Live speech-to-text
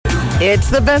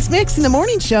It's the best mix in the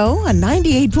morning show on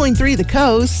 98.3 The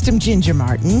Coast. I'm Ginger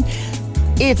Martin.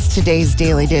 It's today's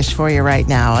Daily Dish for you right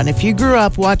now. And if you grew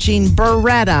up watching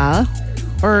Baretta,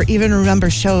 or even remember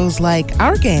shows like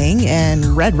Our Gang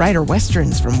and Red Ryder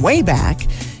Westerns from way back,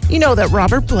 you know that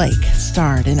Robert Blake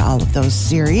starred in all of those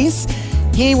series.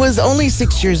 He was only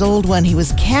 6 years old when he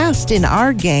was cast in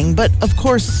Our Gang, but of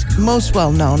course most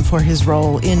well known for his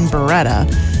role in Baretta.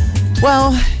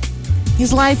 Well,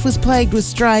 his life was plagued with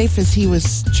strife as he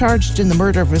was charged in the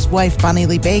murder of his wife, Bonnie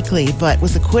Lee Bakley, but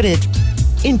was acquitted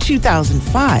in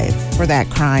 2005 for that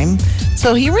crime.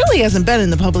 So he really hasn't been in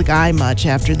the public eye much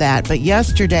after that. But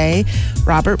yesterday,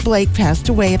 Robert Blake passed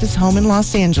away at his home in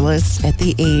Los Angeles at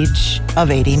the age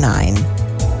of 89.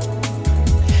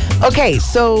 Okay,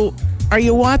 so are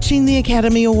you watching the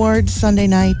Academy Awards Sunday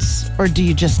nights, or do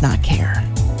you just not care?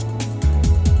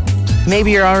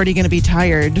 Maybe you're already going to be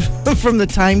tired from the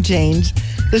time change.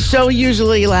 The show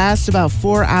usually lasts about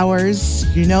 4 hours.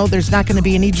 You know, there's not going to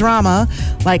be any drama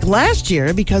like last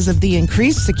year because of the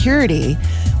increased security.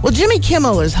 Well, Jimmy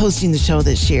Kimmel is hosting the show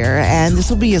this year, and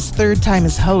this will be his third time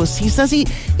as host. He says he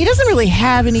doesn't really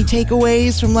have any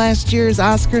takeaways from last year's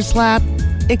Oscar slap,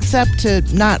 except to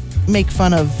not make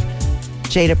fun of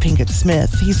Jada Pinkett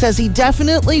Smith. He says he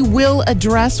definitely will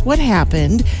address what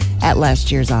happened at last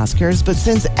year's Oscars, but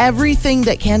since everything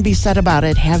that can be said about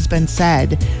it has been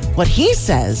said, what he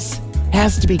says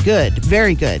has to be good,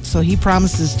 very good. So he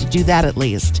promises to do that at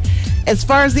least. As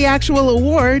far as the actual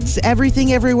awards,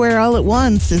 Everything Everywhere All at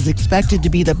Once is expected to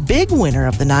be the big winner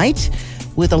of the night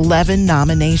with 11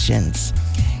 nominations.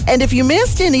 And if you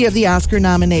missed any of the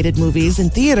Oscar-nominated movies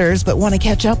in theaters but want to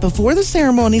catch up before the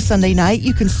ceremony Sunday night,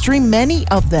 you can stream many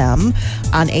of them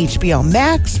on HBO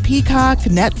Max, Peacock,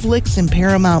 Netflix, and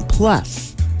Paramount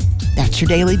Plus. That's your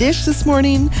Daily Dish this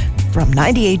morning from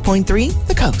 98.3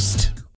 The Coast.